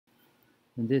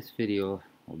In this video,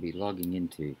 I'll be logging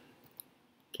into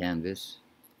Canvas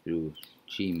through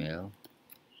Gmail.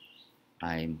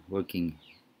 I'm working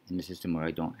in a system where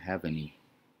I don't have any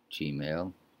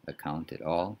Gmail account at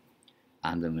all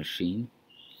on the machine.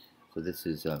 So this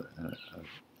is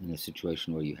in a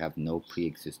situation where you have no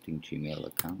pre-existing Gmail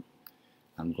account.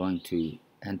 I'm going to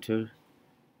enter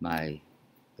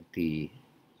the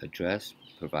address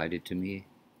provided to me.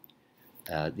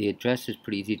 The address is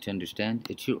pretty easy to understand.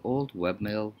 It's your old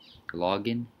webmail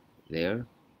login there,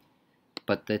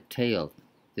 but the tail,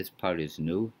 this part is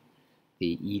new.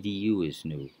 The edu is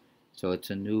new, so it's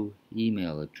a new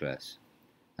email address.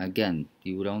 Again,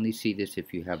 you would only see this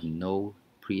if you have no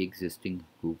pre-existing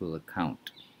Google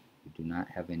account. You do not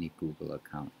have any Google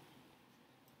account.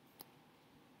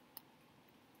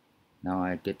 Now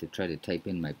I get to try to type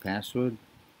in my password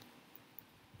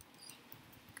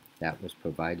that was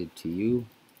provided to you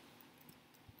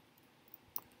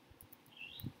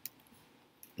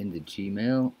in the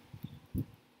Gmail,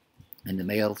 in the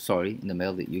mail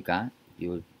that you got. You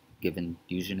were given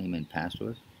username and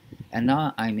password. And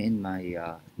now I'm in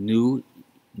my new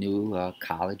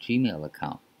college email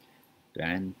account.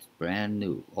 Brand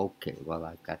new. Okay, well,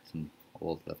 I've got some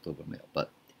old leftover mail, but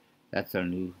that's our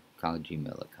new college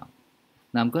email account.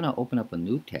 Now I'm going to open up a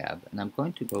new tab, and I'm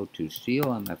going to go to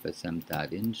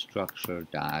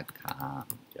comfsm.instructure.com.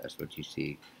 That's what you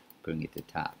see appearing at the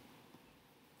top.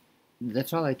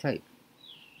 That's all I type.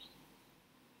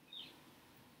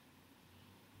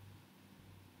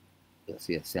 You'll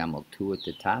see a SAML 2 at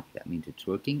the top. That means it's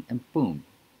working, and boom,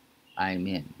 I'm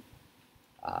in.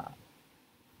 I'm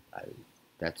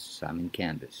in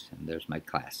Canvas, and there's my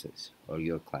classes, or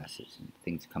your classes, and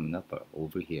things coming up are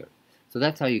over here. So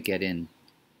that's how you get in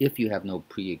if you have no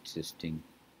pre-existing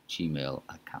Gmail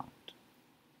account.